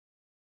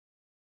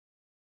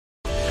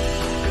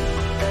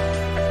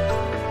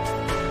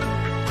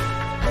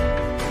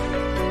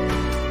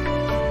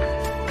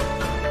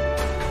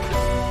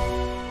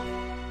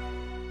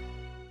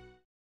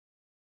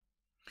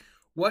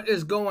What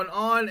is going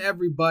on,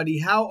 everybody?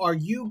 How are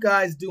you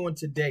guys doing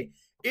today?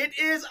 It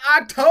is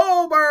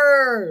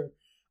October!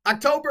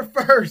 October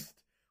 1st.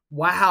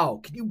 Wow,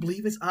 can you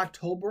believe it's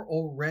October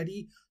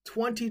already?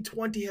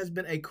 2020 has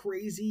been a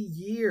crazy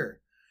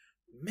year.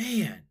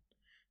 Man,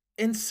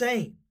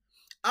 insane.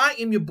 I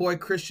am your boy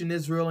Christian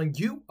Israel, and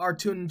you are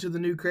tuned into the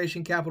New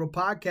Creation Capital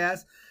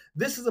Podcast.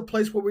 This is a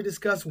place where we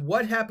discuss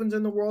what happens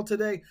in the world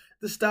today,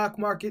 the stock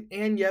market,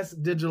 and yes,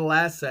 digital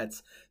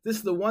assets. This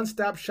is the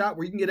one-stop shop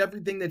where you can get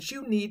everything that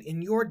you need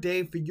in your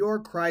day for your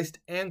Christ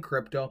and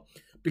crypto.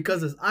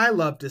 Because as I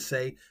love to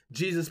say,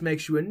 Jesus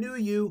makes you a new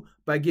you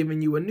by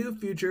giving you a new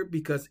future,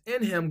 because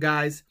in him,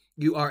 guys,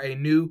 you are a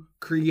new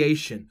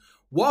creation.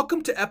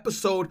 Welcome to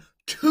episode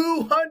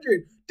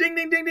 200. Ding,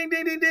 ding, ding, ding,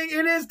 ding, ding, ding.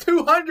 It is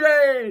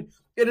 200.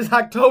 It is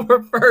October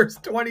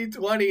 1st,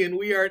 2020, and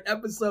we are at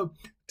episode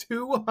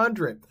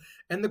 200.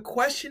 And the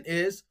question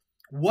is,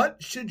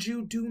 what should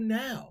you do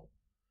now?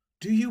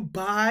 Do you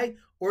buy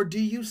or do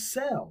you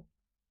sell?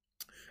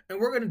 And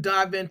we're going to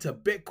dive into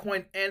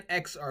Bitcoin and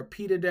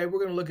XRP today. We're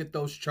going to look at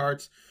those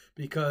charts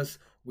because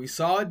we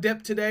saw a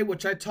dip today,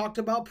 which I talked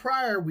about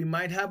prior. We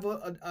might have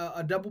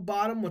a double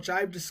bottom, which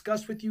I've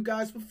discussed with you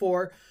guys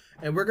before.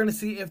 And we're going to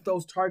see if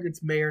those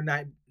targets may or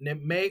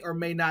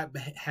may not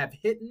have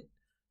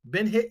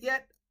been hit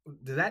yet.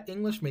 Does that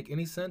English make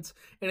any sense?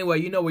 Anyway,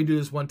 you know we do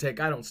this one take.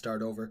 I don't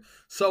start over.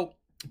 So,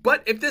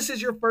 but if this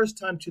is your first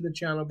time to the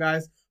channel,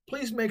 guys,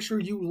 please make sure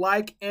you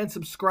like and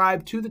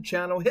subscribe to the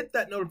channel. Hit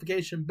that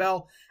notification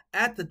bell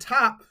at the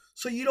top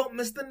so you don't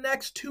miss the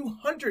next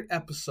 200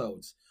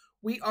 episodes.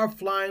 We are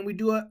flying. We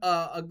do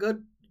a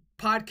good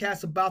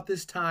podcast about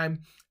this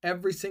time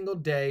every single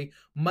day,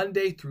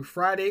 Monday through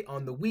Friday.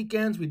 On the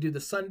weekends, we do the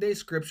Sunday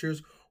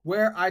scriptures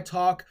where I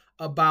talk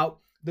about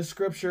the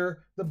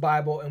scripture, the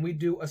Bible, and we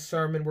do a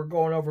sermon. We're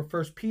going over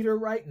 1 Peter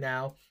right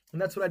now,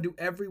 and that's what I do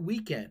every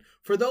weekend.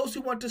 For those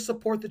who want to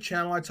support the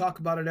channel, I talk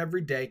about it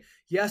every day.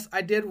 Yes,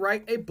 I did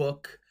write a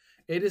book.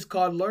 It is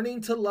called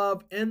Learning to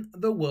Love in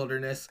the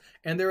Wilderness,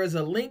 and there is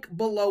a link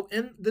below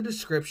in the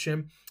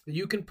description that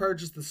you can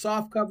purchase the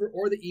softcover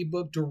or the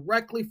ebook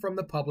directly from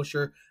the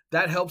publisher.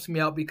 That helps me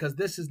out because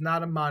this is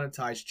not a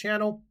monetized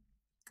channel.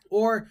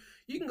 Or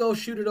you can go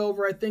shoot it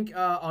over, I think,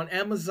 on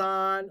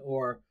Amazon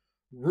or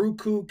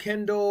Roku,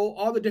 Kindle,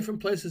 all the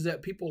different places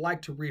that people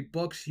like to read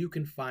books. You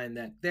can find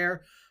that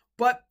there.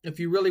 But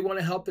if you really want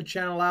to help the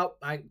channel out,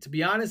 to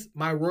be honest,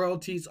 my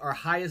royalties are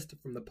highest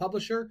from the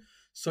publisher.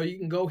 So you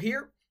can go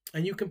here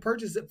and you can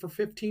purchase it for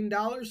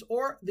 $15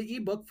 or the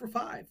ebook for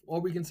 $5,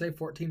 or we can say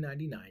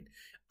 $14.99.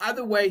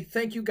 Either way,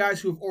 thank you guys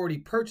who have already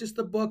purchased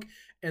the book,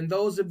 and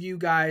those of you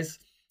guys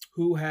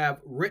who have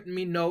written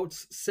me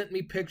notes, sent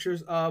me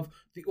pictures of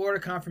the order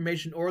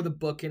confirmation or the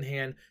book in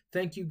hand.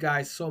 Thank you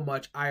guys so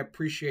much. I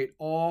appreciate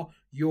all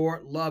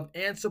your love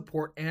and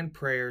support and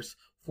prayers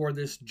for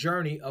this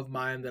journey of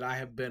mine that I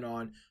have been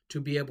on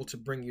to be able to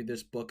bring you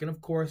this book. And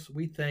of course,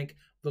 we thank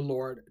the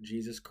Lord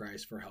Jesus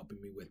Christ for helping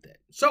me with it.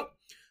 So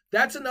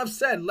that's enough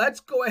said.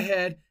 Let's go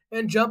ahead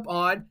and jump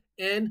on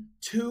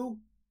into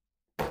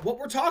what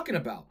we're talking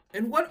about.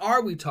 And what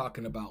are we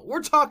talking about?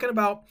 We're talking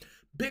about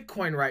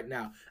Bitcoin right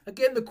now.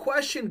 Again, the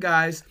question,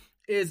 guys,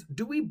 is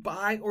do we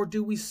buy or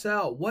do we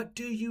sell? What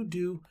do you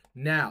do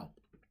now?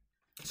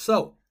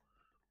 So,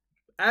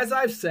 as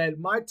I've said,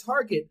 my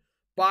target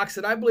box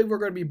that I believe we're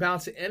going to be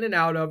bouncing in and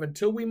out of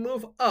until we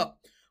move up,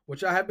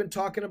 which I have been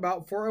talking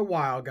about for a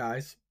while,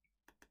 guys,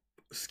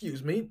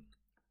 excuse me,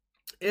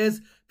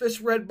 is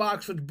this red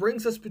box, which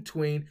brings us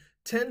between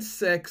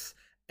 10.6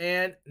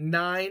 and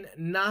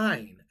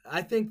 9.9.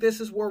 I think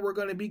this is where we're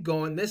going to be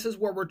going. This is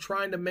where we're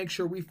trying to make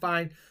sure we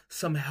find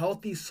some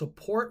healthy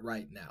support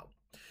right now.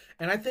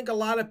 And I think a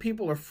lot of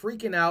people are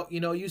freaking out.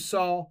 You know, you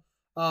saw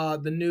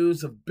the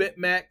news of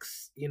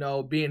BitMEX,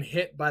 being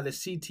hit by the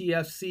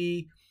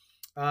CTFC,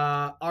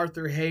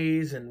 Arthur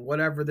Hayes and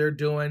whatever they're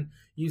doing.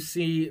 You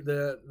see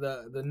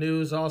the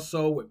news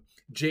also with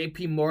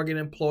JP Morgan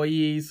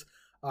employees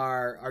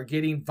are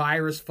getting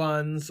virus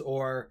funds,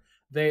 or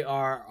they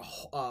are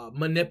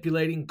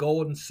manipulating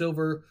gold and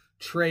silver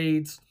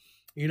trades.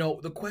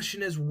 The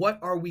question is, what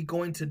are we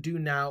going to do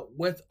now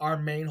with our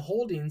main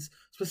holdings?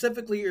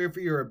 Specifically, if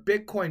you're a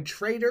Bitcoin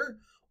trader,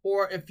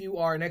 or if you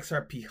are an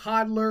XRP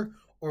hodler,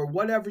 or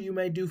whatever you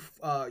may do,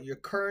 your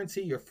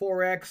currency, your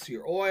Forex,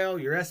 your oil,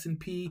 your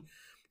S&P.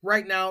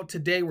 Right now,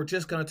 today, we're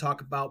just going to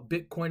talk about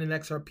Bitcoin and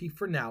XRP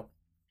for now.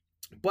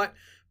 But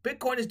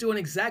Bitcoin is doing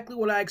exactly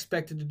what I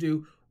expected to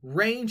do,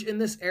 range in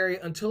this area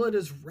until it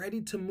is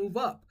ready to move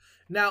up.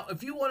 Now,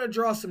 if you want to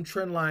draw some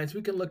trend lines,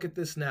 we can look at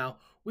this now.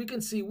 We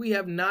can see we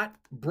have not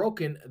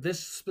broken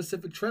this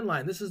specific trend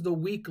line. This is the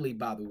weekly,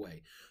 by the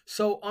way.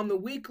 So on the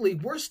weekly,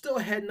 we're still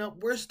heading up.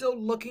 We're still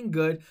looking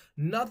good.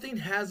 Nothing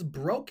has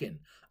broken.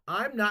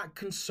 I'm not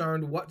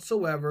concerned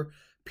whatsoever.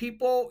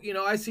 People,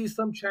 I see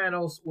some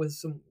channels with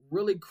some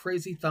really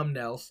crazy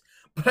thumbnails,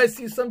 but I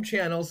see some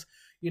channels,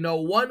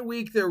 1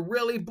 week they're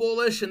really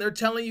bullish and they're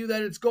telling you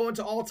that it's going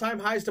to all-time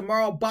highs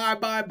tomorrow,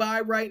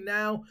 buy right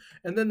now.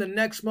 And then the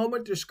next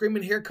moment they're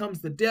screaming, here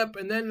comes the dip.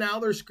 And then now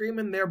they're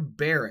screaming they're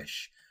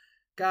bearish.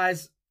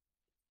 Guys,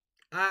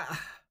 I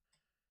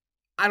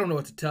I don't know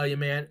what to tell you,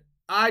 man.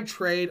 I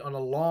trade on a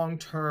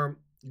long-term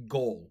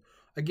goal.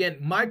 Again,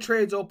 my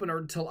trades open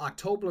until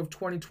October of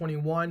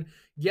 2021.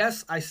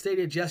 Yes, I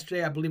stated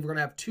yesterday I believe we're going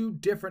to have 2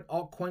 different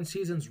altcoin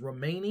seasons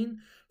remaining,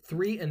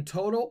 3 in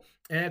total.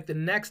 And at the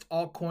next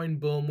altcoin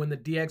boom, when the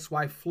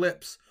DXY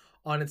flips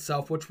on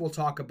itself, which we'll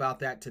talk about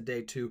that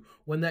today too,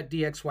 when that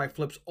DXY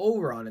flips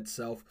over on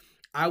itself,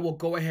 I will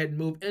go ahead and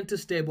move into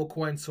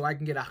stablecoins so I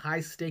can get a high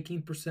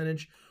staking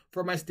percentage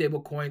for my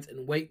stablecoins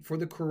and wait for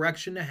the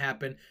correction to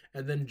happen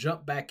and then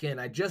jump back in.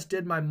 I just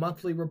did my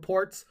monthly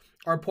reports.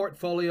 Our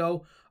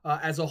portfolio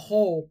as a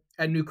whole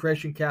at New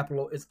Creation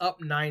Capital is up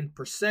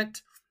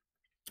 9%,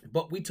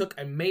 but we took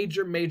a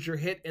major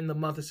hit in the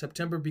month of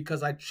September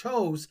because I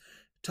chose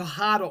to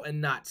hodl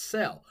and not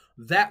sell.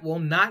 That will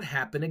not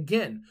happen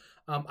again.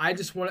 I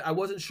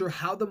wasn't sure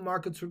how the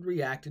markets would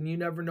react, and you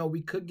never know,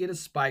 we could get a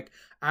spike.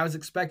 I was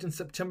expecting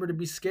September to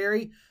be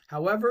scary.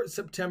 However,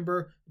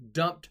 September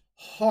dumped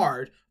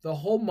hard. The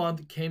whole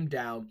month came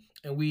down,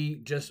 and we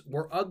just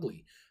were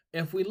ugly.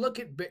 If we look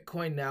at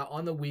Bitcoin now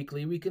on the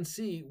weekly, we can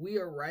see we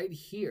are right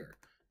here.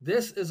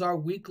 This is our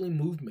weekly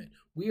movement.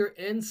 We are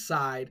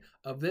inside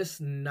of this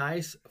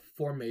nice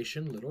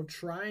formation little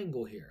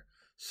triangle here.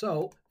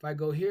 So if I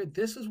go here,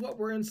 this is what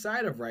we're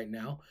inside of right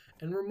now,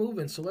 and we're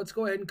moving. So let's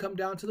go ahead and come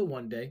down to the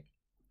 1 day.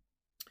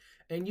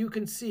 And you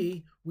can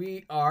see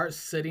we are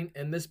sitting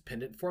in this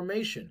pendant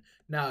formation.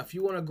 Now, if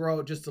you want to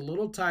grow just a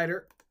little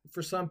tighter,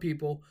 for some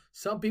people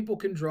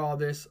can draw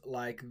this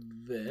like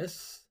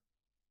this.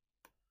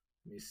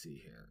 Let me see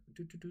here.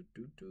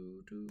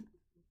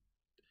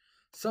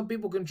 Some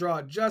people can draw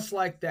it just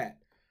like that.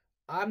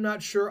 I'm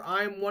not sure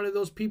I'm one of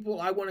those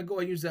people. I want to go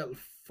and use that as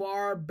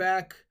far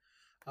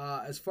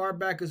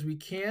back as we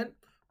can.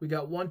 We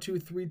got 1, 2,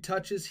 3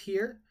 touches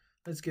here.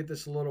 Let's get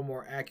this a little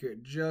more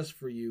accurate just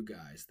for you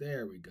guys.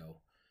 There we go.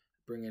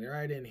 Bring it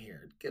right in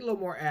here. Get a little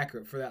more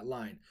accurate for that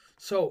line.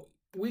 So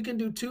we can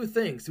do 2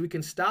 things. We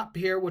can stop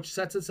here, which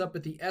sets us up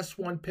at the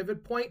S1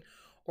 pivot point,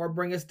 or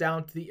bring us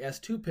down to the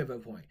S2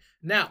 pivot point.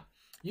 Now,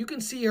 you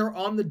can see here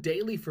on the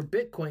daily for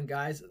Bitcoin,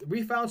 guys,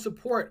 we found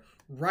support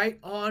right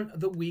on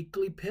the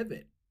weekly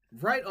pivot.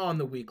 Right on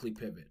the weekly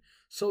pivot.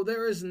 So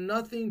there is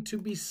nothing to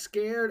be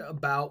scared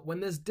about when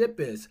this dip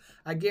is.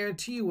 I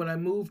guarantee you when I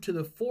move to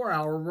the 4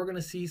 hour, we're going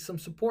to see some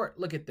support.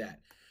 Look at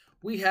that.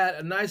 We had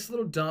a nice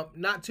little dump,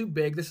 not too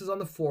big. This is on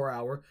the 4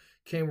 hour.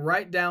 Came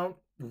right down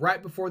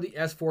right before the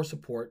S4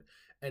 support,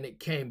 and it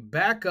came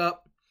back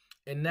up,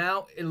 and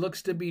now it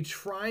looks to be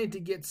trying to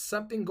get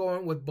something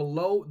going with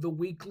below the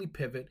weekly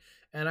pivot,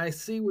 and I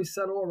see we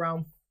settle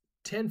around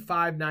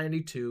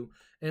 10,592,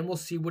 and we'll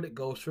see what it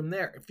goes from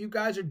there. If you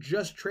guys are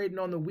just trading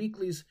on the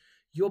weeklies,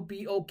 you'll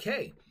be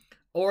okay,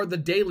 or the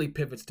daily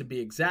pivots to be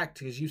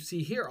exact, as you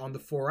see here on the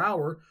 4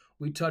 hour,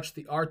 we touched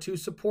the R2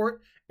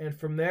 support, and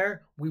from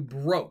there we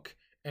broke.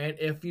 And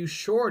if you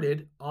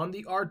shorted on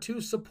the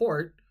R2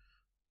 support,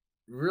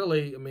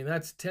 really, I mean,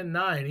 that's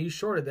 10.9. You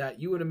shorted that,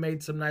 you would have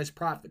made some nice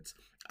profits.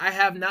 I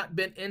have not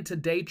been into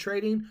day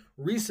trading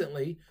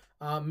recently,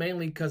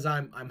 mainly because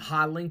I'm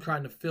hodling,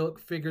 trying to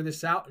figure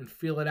this out and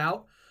feel it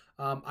out.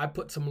 I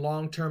put some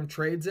long-term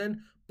trades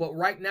in, but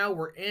right now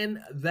we're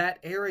in that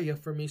area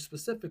for me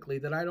specifically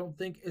that I don't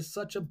think is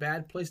such a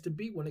bad place to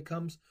be when it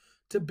comes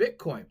to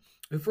Bitcoin.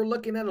 If we're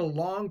looking at a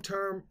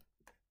long-term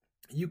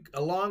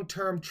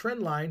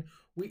trend line,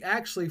 we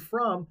actually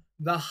from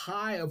the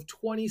high of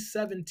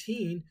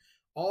 2017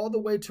 all the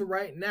way to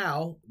right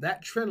now,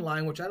 that trend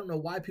line, which I don't know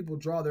why people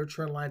draw their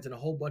trend lines in a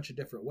whole bunch of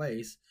different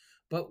ways,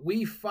 but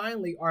we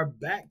finally are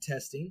back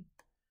testing.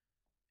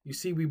 You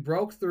see, we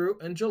broke through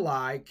in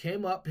July,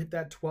 came up, hit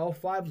that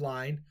 12.5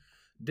 line,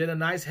 did a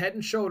nice head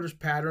and shoulders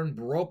pattern,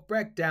 broke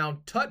back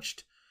down,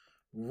 touched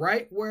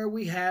right where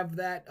we have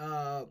that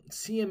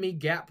CME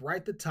gap right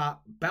at the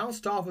top,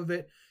 bounced off of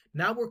it.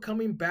 Now we're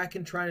coming back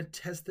and trying to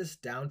test this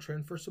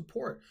downtrend for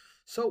support.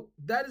 So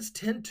that is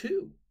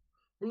 10.2.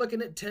 We're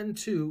looking at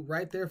 10.2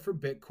 right there for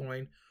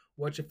Bitcoin,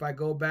 which if I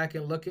go back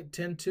and look at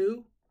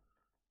 10.2,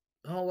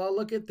 oh, well,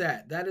 look at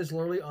that. That is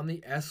literally on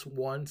the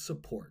S1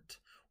 support,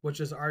 which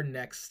is our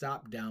next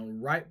stop down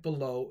right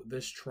below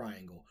this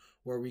triangle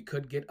where we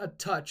could get a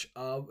touch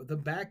of the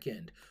back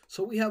end.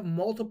 So we have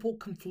multiple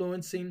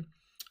confluencing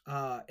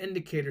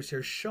indicators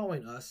here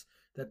showing us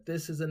that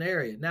this is an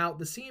area. Now,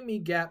 the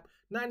CME gap,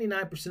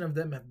 99% of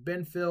them have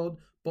been filled,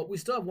 but we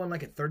still have one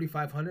like at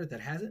 3,500 that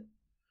hasn't.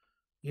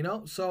 You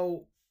know,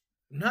 so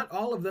not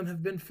all of them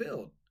have been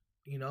filled.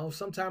 You know,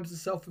 sometimes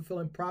it's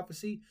self-fulfilling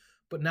prophecy,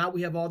 but now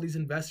we have all these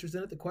investors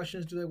in it. The question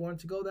is, do they want it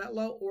to go that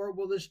low, or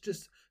will this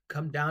just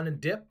come down and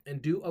dip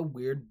and do a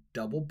weird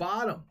double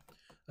bottom?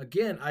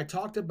 Again, I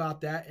talked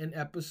about that in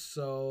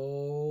episode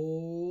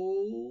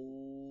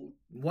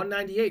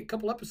 198, a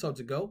couple episodes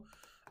ago,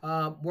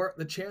 where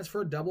the chance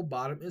for a double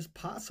bottom is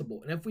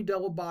possible. And if we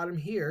double bottom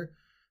here,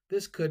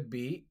 this could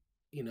be,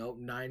 you know,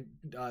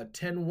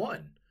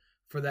 10.1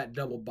 for that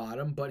double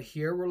bottom. But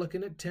here we're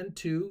looking at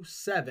 10.2,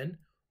 7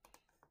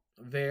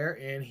 there,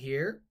 and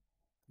here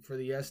for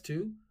the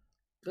S2.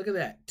 Look at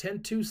that,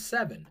 10.2,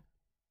 7.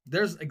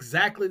 There's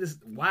exactly this.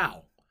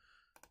 Wow.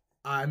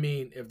 I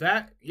mean, if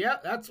that, yeah,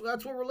 that's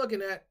what we're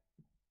looking at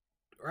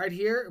right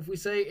here. If we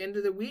say end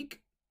of the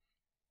week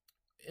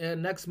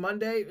and next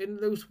Monday,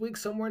 end of this week,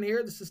 somewhere in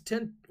here, this is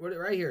 10,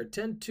 right here,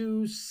 10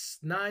 to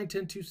 9,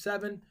 10 to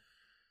 7.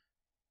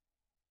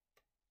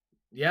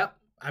 Yep.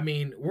 I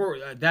mean,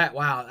 we're that,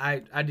 wow, I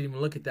didn't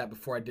even look at that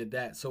before I did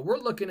that. So we're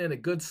looking at a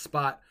good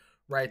spot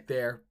right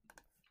there.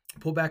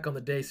 Pull back on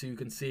the day so you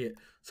can see it.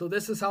 So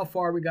this is how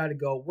far we got to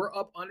go. We're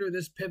up under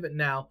this pivot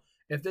now.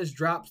 If this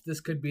drops, this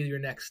could be your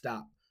next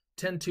stop.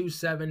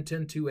 10.27,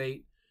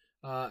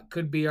 10.28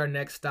 could be our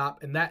next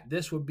stop. And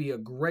this would be a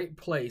great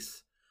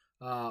place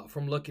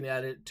from looking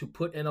at it to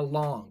put in a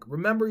long.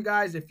 Remember, you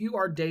guys, if you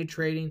are day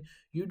trading,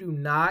 you do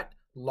not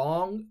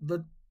long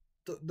the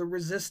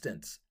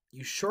resistance.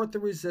 You short the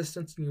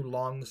resistance and you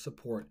long the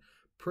support.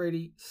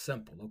 Pretty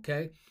simple,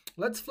 okay?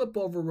 Let's flip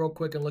over real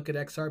quick and look at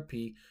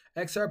XRP.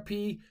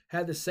 XRP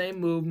had the same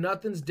move.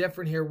 Nothing's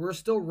different here. We're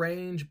still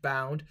range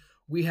bound.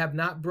 We have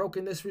not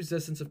broken this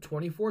resistance of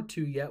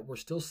 24.2 yet. We're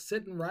still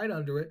sitting right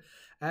under it.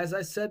 As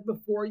I said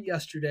before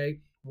yesterday,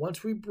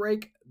 once we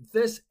break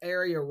this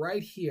area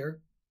right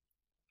here,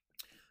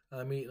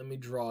 let me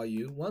draw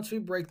you. Once we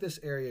break this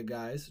area,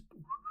 guys,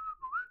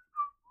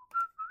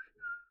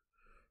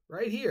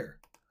 right here,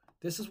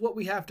 this is what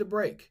we have to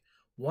break.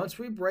 Once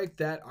we break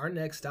that, our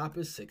next stop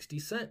is 60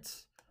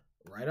 cents.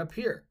 Right up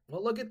here.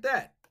 Well, look at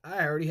that.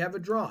 I already have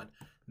it drawn.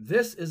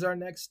 This is our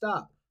next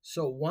stop.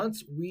 So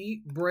once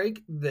we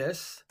break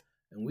this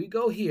and we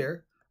go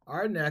here,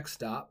 our next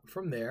stop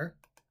from there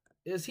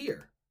is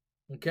here.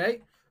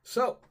 Okay?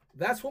 So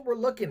that's what we're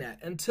looking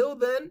at. Until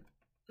then,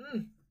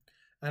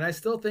 and I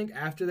still think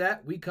after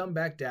that, we come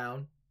back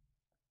down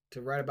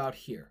to right about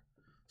here.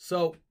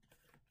 So,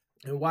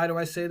 and why do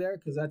I say there?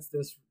 Because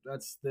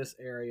that's this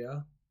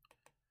area.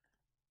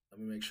 Let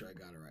me make sure I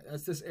got it right.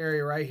 That's this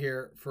area right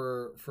here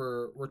for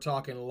we're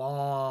talking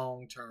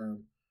long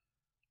term,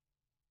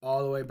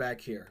 all the way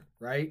back here,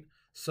 right?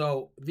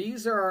 So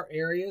these are our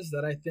areas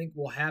that I think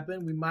will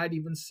happen. We might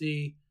even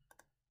see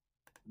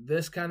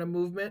this kind of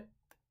movement,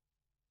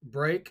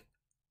 break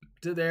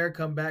to there,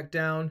 come back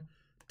down,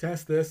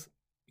 test this,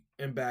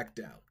 and back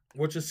down,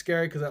 which is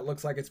scary because that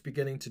looks like it's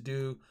beginning to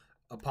do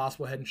a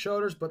possible head and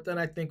shoulders, but then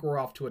I think we're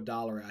off to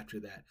 $1 after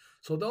that.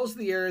 So those are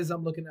the areas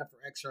I'm looking at for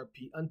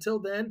XRP. Until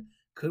then,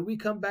 could we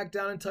come back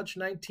down and touch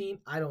 19?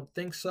 I don't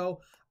think so.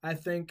 I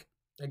think,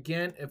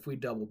 again, if we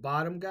double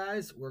bottom,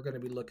 guys, we're going to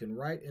be looking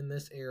right in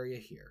this area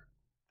here.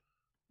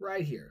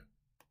 Right here.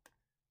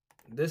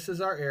 This is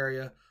our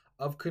area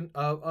of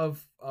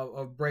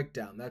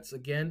breakdown. That's,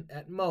 again,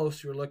 at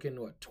most, you're looking,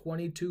 what,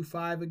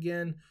 22.5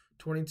 again,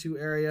 22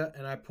 area,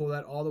 and I pull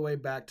that all the way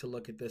back to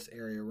look at this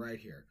area right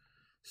here.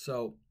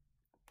 So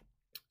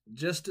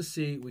just to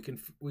see, we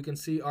can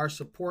see our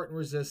support and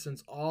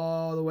resistance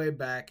all the way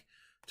back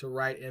to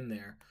right in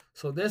there.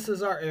 So this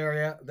is our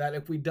area that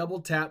if we double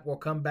tap, we'll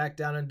come back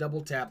down and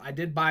double tap. I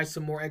did buy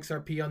some more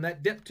XRP on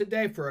that dip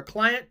today for a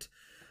client.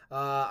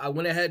 I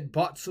went ahead and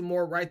bought some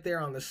more right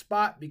there on the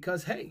spot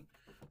because, hey,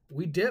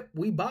 we dip,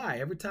 we buy.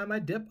 Every time I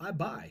dip, I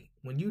buy.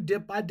 When you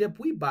dip, I dip,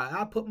 we buy.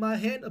 I put my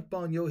hand up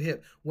on your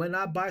hip when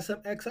I buy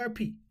some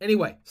XRP.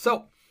 Anyway,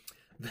 so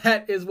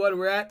that is what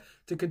we're at.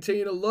 To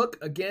continue to look,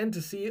 again,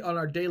 to see on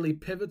our daily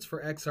pivots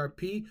for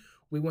XRP,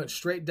 we went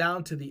straight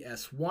down to the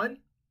S1.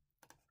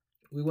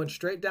 We went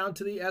straight down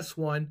to the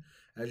S1,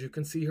 as you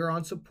can see here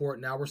on support.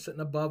 Now we're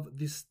sitting above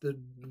the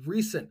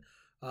recent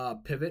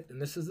pivot,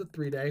 and this is the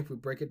 3-day. If we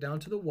break it down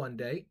to the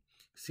 1-day,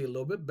 see a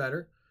little bit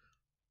better.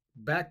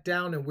 Back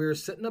down, and we're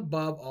sitting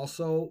above,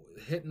 also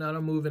hitting on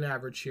a moving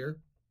average here.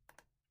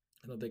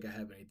 I don't think I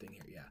have anything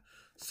here. Yeah.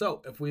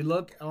 So if we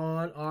look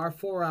on our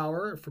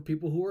 4-hour, for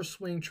people who are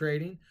swing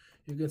trading,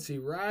 you can see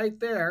right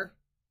there,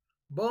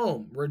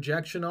 boom,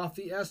 rejection off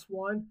the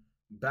S1,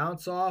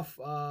 bounce off,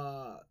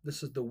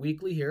 this is the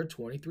weekly here,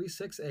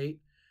 23.68,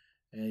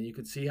 and you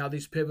can see how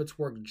these pivots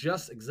work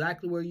just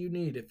exactly where you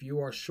need. If you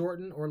are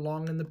shorting or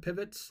long in the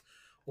pivots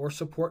or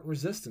support and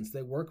resistance,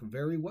 they work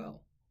very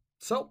well.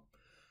 So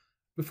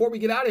before we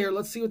get out of here,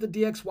 let's see what the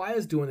DXY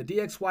is doing. The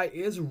DXY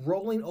is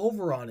rolling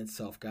over on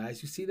itself,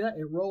 guys. You see that?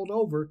 It rolled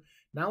over.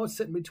 Now it's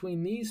sitting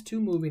between these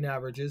two moving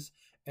averages,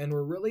 and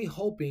we're really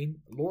hoping,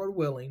 Lord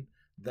willing,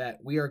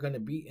 that we are going to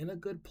be in a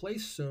good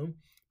place soon,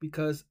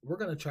 because we're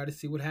going to try to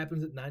see what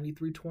happens at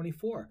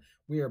 93.24.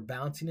 We are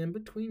bouncing in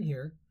between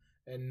here,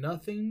 and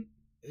nothing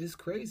is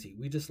crazy.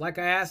 We just, like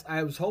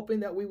I was hoping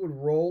that we would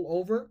roll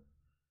over,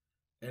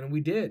 and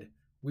we did.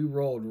 We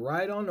rolled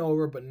right on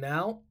over, but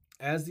now,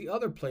 as the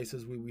other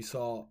places we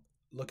saw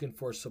looking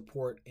for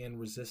support and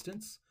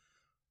resistance,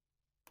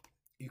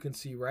 you can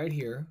see right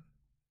here,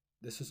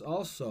 this is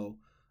also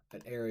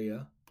an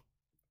area.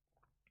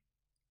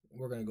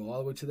 We're going to go all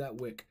the way to that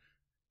wick.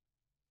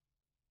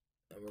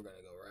 And we're going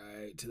to go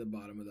right to the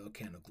bottom of the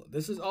candle club.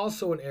 This is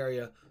also an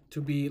area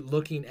to be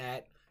looking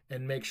at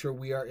and make sure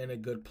we are in a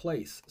good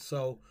place.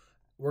 So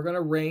we're going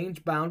to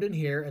range bound in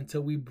here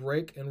until we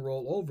break and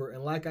roll over.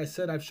 And like I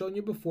said, I've shown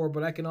you before,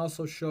 but I can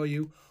also show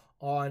you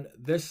on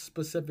this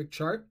specific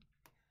chart.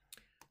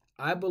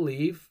 I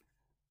believe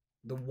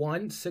the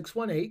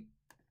 1618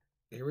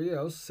 Here we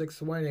go.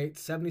 618.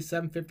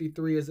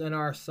 7753 is in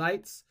our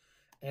sights.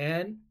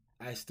 And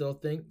I still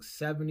think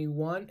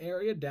 71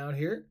 area down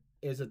here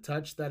is a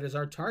touch that is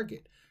our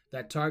target.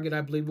 That target,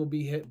 I believe, will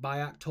be hit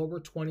by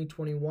October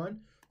 2021.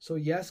 So,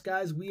 yes,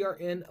 guys, we are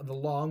in the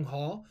long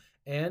haul.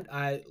 And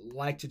I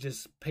like to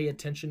just pay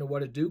attention to what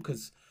to do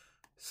because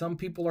some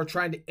people are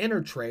trying to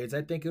enter trades.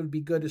 I think it would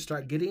be good to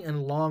start getting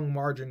in long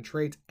margin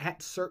trades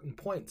at certain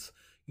points.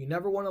 You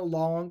never want to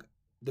long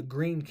the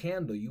green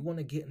candle. You want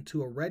to get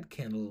into a red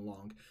candle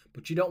long,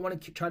 but you don't want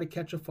to try to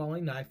catch a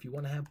falling knife. You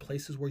want to have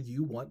places where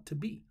you want to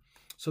be.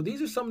 So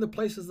these are some of the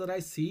places that I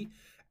see.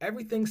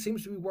 Everything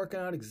seems to be working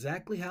out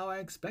exactly how I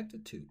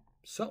expected to.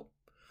 So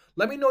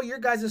let me know your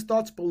guys'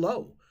 thoughts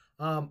below.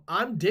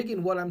 I'm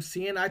digging what I'm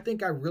seeing. I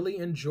think I really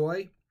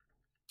enjoy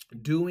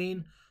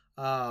doing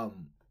the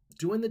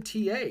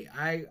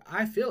TA.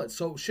 I feel it.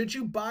 So should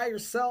you buy or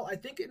sell? I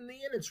think in the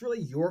end, it's really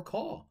your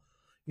call.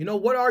 You know,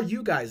 what are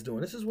you guys doing?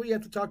 This is where you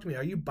have to talk to me.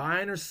 Are you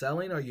buying or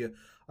selling? Are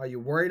you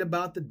worried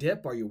about the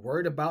dip? Are you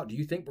worried about, do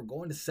you think we're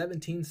going to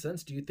 17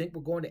 cents? Do you think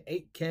we're going to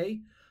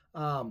 8K?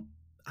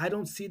 I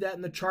don't see that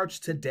in the charts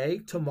today.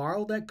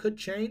 Tomorrow that could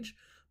change.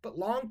 But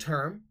long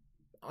term,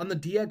 on the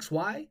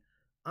DXY,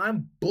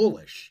 I'm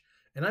bullish.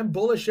 And I'm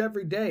bullish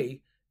every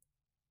day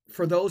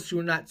for those who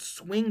are not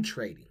swing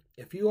trading.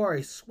 If you are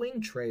a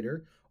swing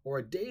trader or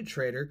a day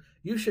trader,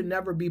 you should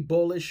never be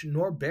bullish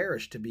nor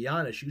bearish, to be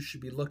honest. You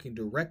should be looking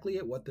directly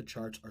at what the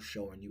charts are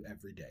showing you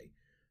every day.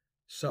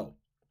 So,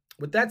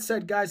 with that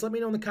said, guys, let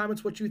me know in the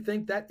comments what you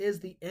think. That is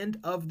the end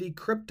of the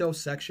crypto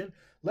section.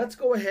 Let's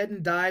go ahead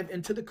and dive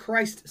into the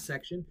Christ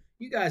section.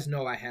 You guys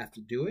know I have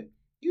to do it.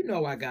 You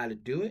know I got to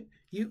do it.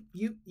 You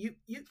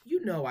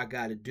know I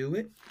got to do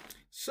it.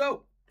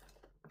 So,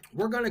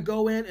 we're going to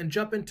go in and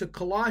jump into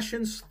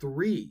Colossians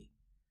 3.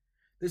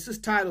 This is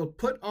titled,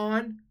 Put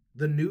on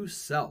the New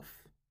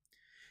Self.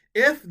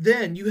 If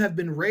then you have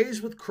been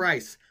raised with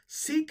Christ,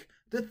 seek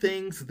the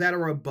things that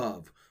are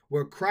above,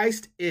 where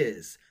Christ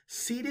is,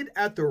 seated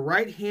at the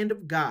right hand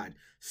of God.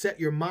 Set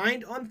your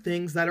mind on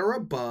things that are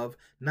above,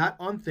 not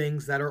on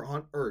things that are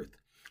on earth.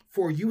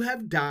 For you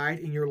have died,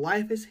 and your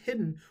life is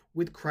hidden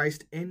with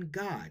Christ in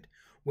God.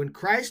 When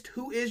Christ,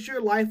 who is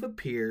your life,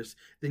 appears,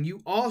 then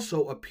you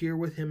also appear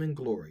with him in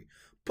glory.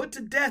 Put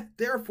to death,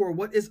 therefore,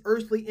 what is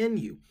earthly in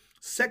you: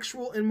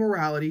 sexual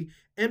immorality,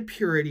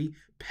 impurity,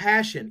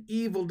 passion,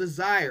 evil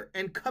desire,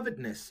 and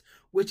covetousness,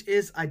 which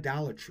is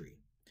idolatry.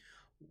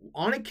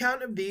 On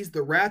account of these,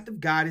 the wrath of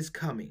God is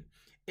coming.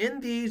 In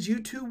these you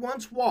too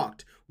once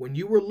walked when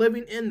you were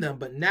living in them,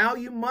 but now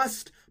you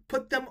must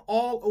put them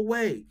all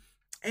away: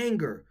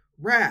 anger,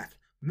 wrath,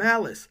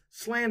 malice,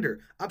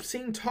 slander,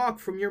 obscene talk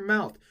from your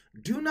mouth.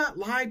 Do not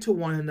lie to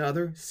one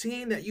another,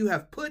 seeing that you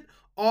have put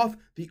off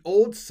the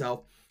old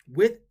self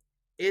with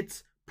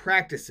its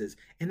practices,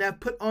 and have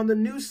put on the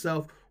new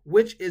self,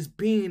 which is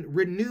being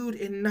renewed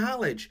in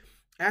knowledge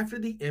after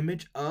the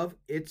image of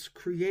its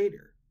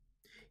creator.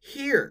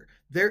 Here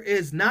there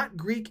is not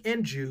Greek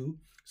and Jew,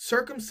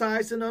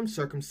 circumcised and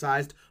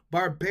uncircumcised,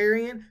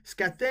 barbarian,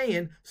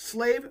 Scythian,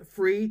 slave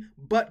free,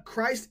 but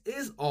Christ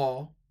is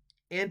all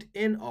and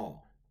in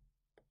all.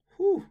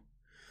 Whew.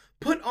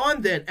 Put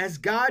on then, as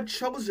God's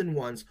chosen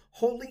ones,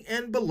 holy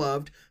and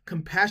beloved,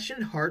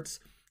 compassionate hearts,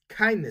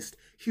 kindness,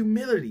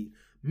 humility,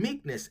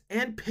 meekness,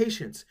 and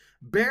patience,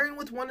 bearing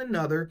with one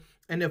another,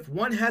 and if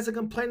one has a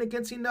complaint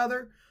against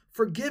another,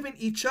 forgiving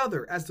each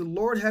other as the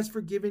Lord has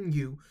forgiven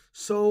you,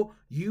 so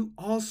you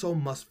also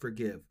must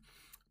forgive.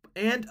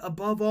 And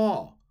above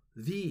all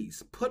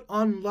these, put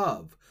on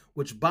love,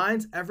 which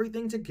binds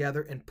everything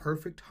together in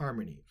perfect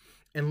harmony.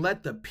 And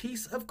let the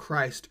peace of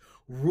Christ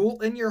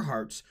rule in your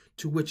hearts,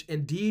 to which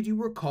indeed you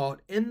were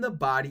called in the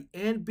body,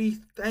 and be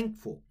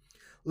thankful.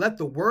 Let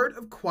the word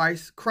of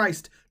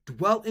Christ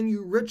dwell in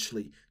you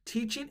richly,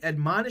 teaching,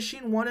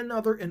 admonishing one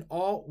another in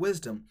all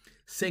wisdom,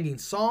 singing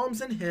psalms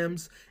and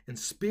hymns and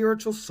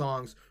spiritual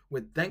songs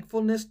with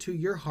thankfulness to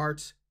your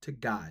hearts to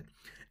God.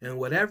 And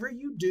whatever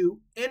you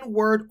do, in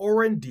word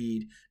or in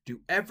deed,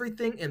 do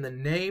everything in the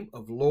name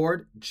of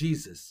Lord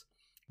Jesus,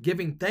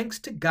 giving thanks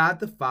to God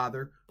the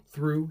Father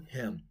through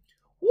him.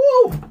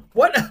 Woo!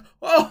 What?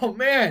 Oh,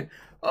 man.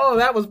 Oh,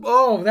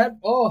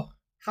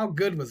 how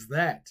good was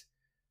that?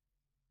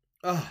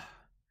 Oh,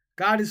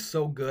 God is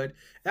so good.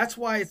 That's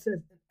why it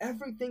says,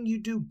 everything you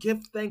do,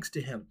 give thanks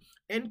to him.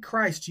 In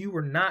Christ, you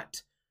were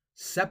not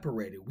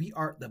separated. We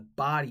are the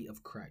body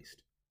of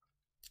Christ.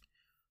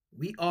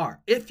 We are.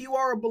 If you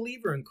are a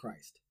believer in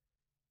Christ,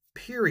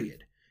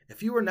 period.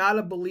 If you are not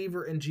a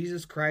believer in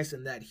Jesus Christ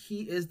and that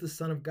he is the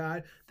Son of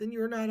God, then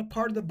you're not a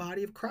part of the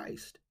body of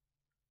Christ.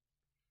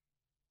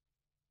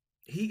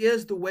 He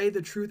is the way,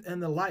 the truth,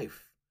 and the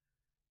life.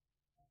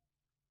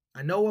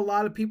 I know a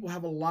lot of people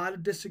have a lot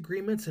of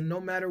disagreements, and no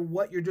matter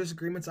what your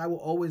disagreements, I will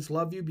always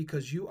love you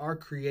because you are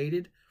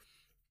created.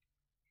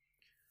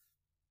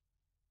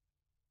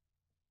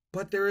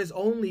 But there is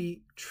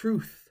only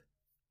truth.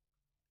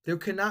 There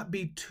cannot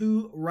be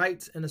two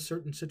rights in a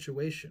certain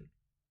situation.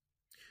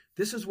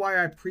 This is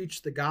why I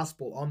preach the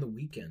gospel on the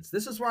weekends.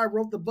 This is why I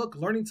wrote the book,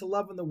 Learning to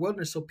Love in the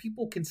Wilderness, so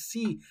people can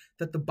see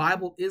that the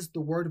Bible is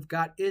the word of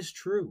God, is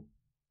true.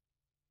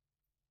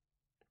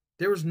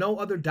 There is no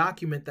other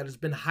document that has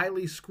been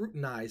highly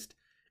scrutinized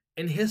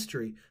in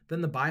history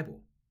than the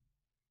Bible.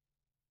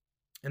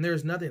 And there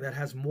is nothing that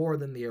has more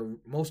than the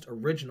most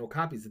original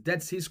copies. The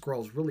Dead Sea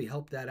Scrolls really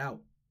help that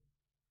out.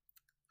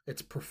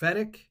 It's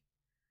prophetic,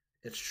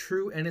 it's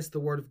true, and it's the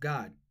word of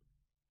God.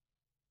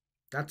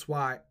 That's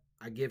why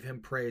I give him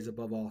praise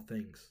above all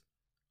things.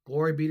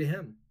 Glory be to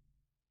him.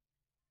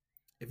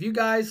 If you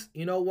guys,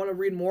 want to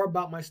read more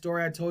about my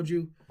story, I told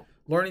you,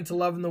 Learning to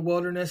Love in the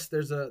Wilderness,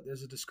 there's a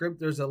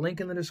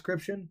link in the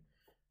description.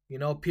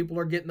 People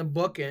are getting the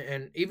book,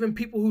 and even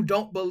people who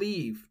don't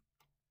believe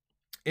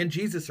in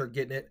Jesus are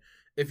getting it.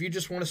 If you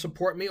just want to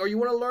support me or you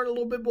want to learn a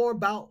little bit more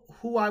about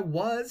who I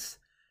was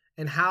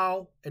and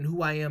how and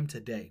who I am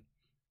today.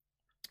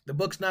 The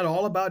book's not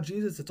all about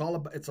Jesus. It's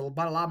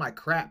about a lot of my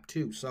crap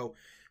too. So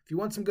if you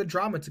want some good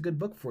drama, it's a good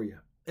book for you.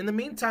 In the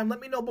meantime,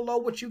 let me know below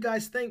what you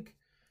guys think.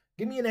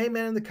 Give me an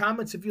amen in the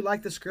comments if you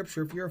like the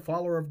scripture, if you're a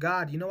follower of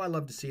God. I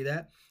love to see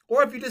that.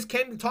 Or if you just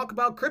came to talk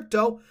about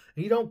crypto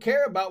and you don't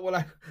care about what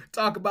I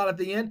talk about at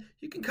the end,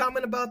 you can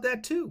comment about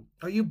that too.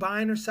 Are you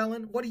buying or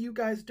selling? What are you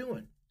guys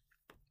doing?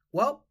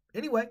 Well,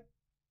 anyway,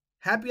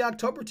 happy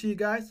October to you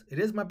guys. It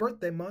is my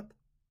birthday month.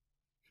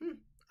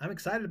 I'm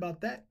excited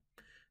about that.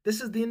 This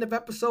is the end of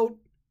episode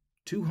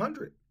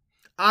 200.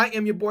 I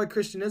am your boy,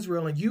 Christian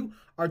Israel, and you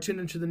are tuned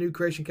into the New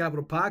Creation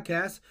Capital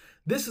Podcast.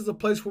 This is a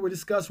place where we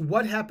discuss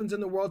what happens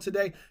in the world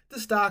today, the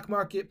stock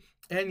market,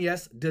 and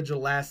yes,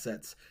 digital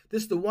assets.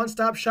 This is the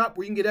one-stop shop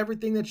where you can get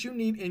everything that you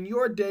need in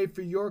your day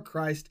for your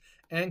Christ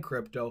and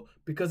crypto.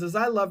 Because as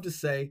I love to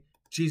say,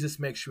 Jesus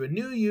makes you a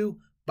new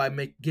you by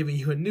giving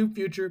you a new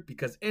future,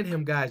 because in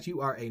him, guys, you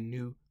are a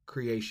new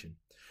creation.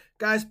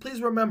 Guys,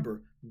 please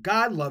remember,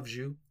 God loves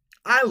you.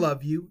 I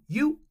love you.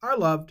 You are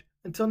loved.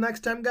 Until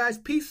next time, guys,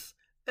 peace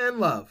and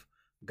love.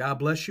 God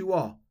bless you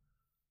all.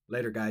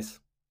 Later, guys.